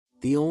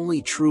The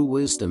only true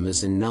wisdom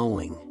is in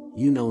knowing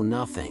you know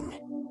nothing.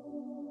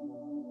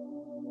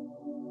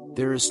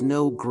 There is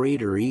no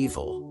greater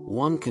evil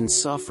one can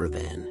suffer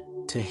than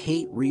to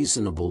hate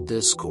reasonable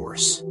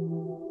discourse.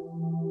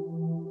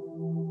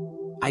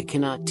 I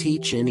cannot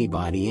teach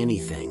anybody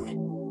anything.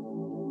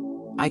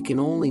 I can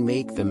only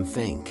make them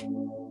think.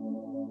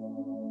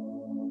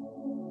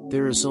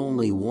 There is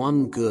only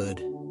one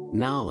good,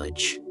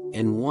 knowledge,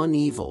 and one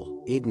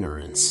evil,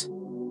 ignorance.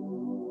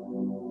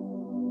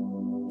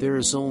 There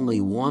is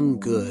only one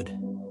good,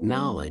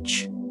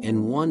 knowledge,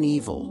 and one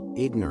evil,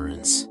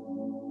 ignorance.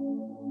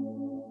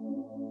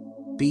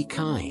 Be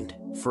kind,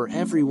 for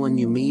everyone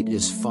you meet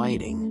is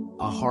fighting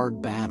a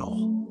hard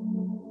battle.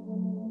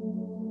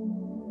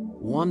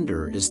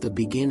 Wonder is the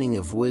beginning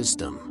of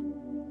wisdom.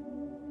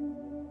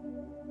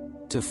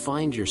 To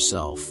find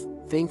yourself,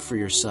 think for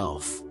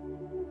yourself.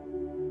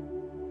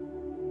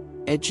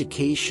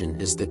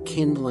 Education is the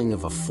kindling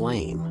of a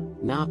flame,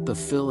 not the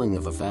filling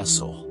of a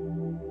vessel.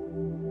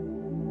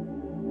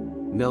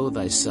 Know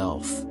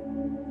thyself.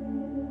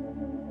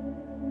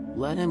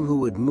 Let him who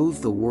would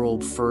move the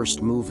world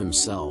first move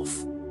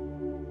himself.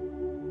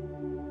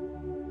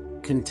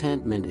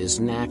 Contentment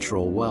is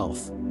natural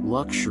wealth,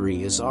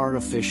 luxury is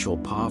artificial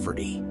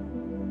poverty.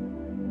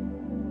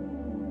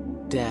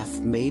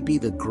 Death may be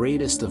the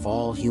greatest of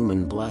all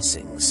human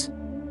blessings.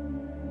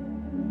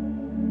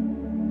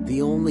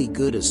 The only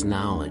good is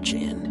knowledge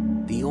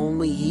and the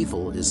only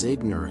evil is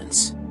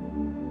ignorance.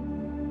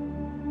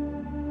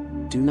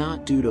 Do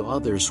not do to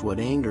others what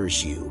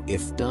angers you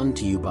if done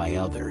to you by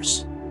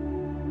others.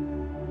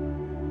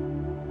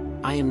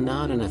 I am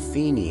not an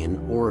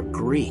Athenian or a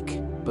Greek,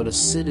 but a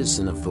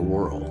citizen of the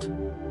world.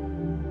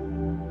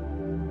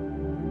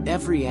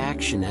 Every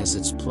action has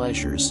its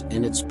pleasures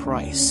and its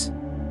price.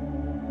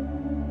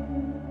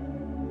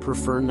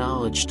 Prefer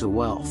knowledge to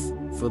wealth,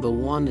 for the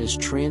one is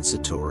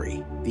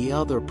transitory, the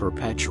other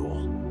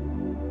perpetual.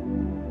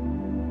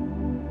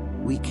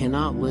 We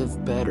cannot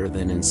live better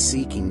than in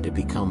seeking to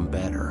become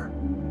better.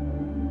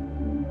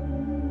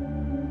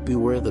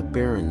 Beware the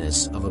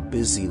barrenness of a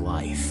busy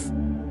life.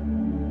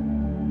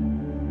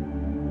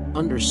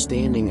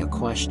 Understanding a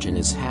question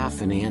is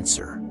half an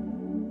answer.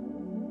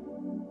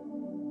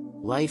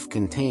 Life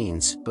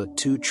contains but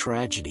two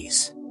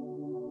tragedies.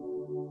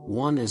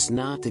 One is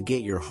not to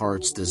get your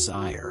heart's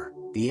desire,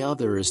 the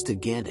other is to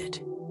get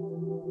it.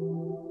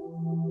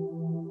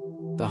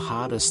 The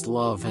hottest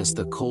love has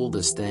the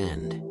coldest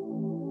end.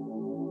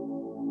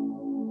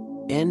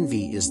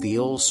 Envy is the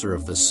ulcer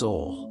of the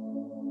soul.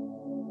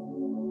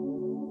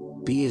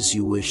 Be as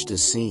you wish to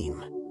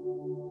seem.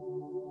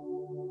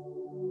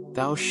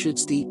 Thou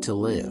shouldst eat to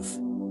live,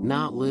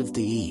 not live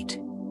to eat.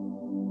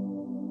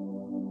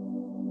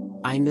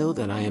 I know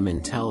that I am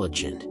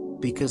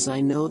intelligent, because I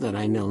know that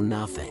I know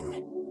nothing.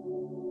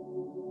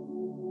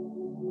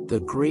 The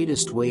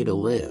greatest way to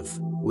live,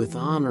 with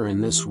honor in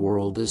this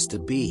world is to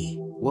be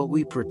what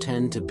we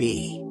pretend to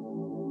be.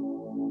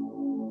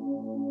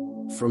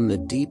 From the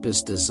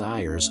deepest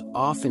desires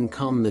often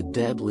come the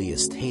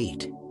deadliest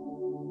hate.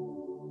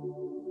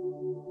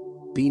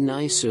 Be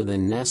nicer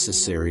than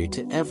necessary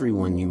to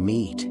everyone you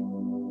meet.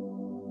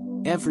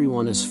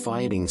 Everyone is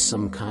fighting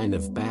some kind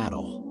of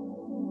battle.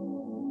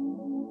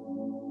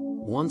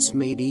 Once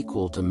made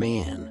equal to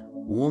man,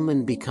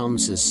 woman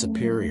becomes his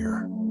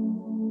superior.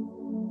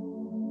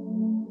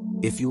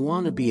 If you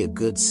want to be a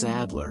good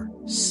saddler,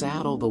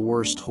 saddle the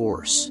worst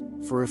horse,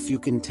 for if you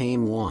can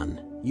tame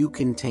one, you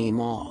can tame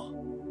all.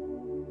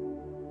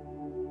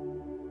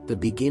 The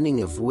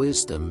beginning of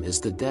wisdom is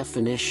the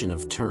definition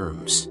of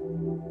terms.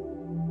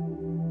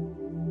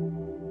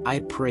 I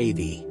pray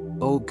thee,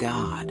 O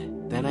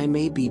God, that I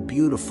may be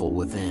beautiful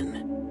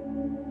within.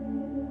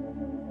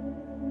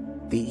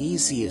 The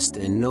easiest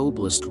and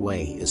noblest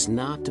way is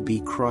not to be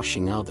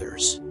crushing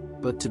others,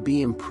 but to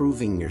be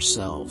improving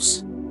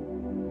yourselves.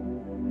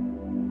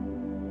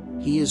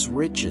 He is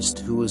richest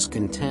who is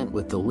content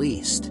with the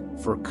least,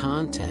 for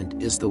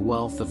content is the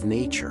wealth of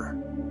nature.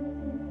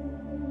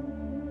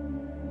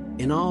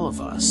 In all of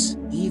us,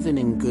 even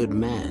in good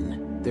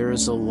men, there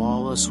is a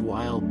lawless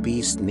wild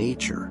beast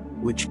nature,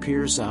 which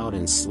peers out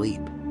in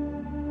sleep.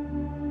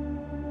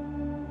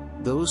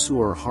 Those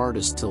who are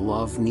hardest to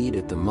love need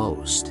it the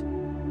most.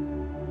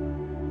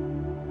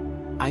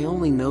 I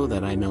only know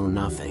that I know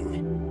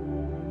nothing.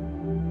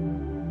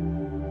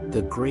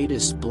 The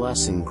greatest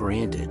blessing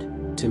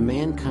granted to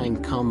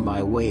mankind come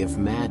by way of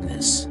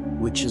madness,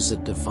 which is a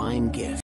divine gift.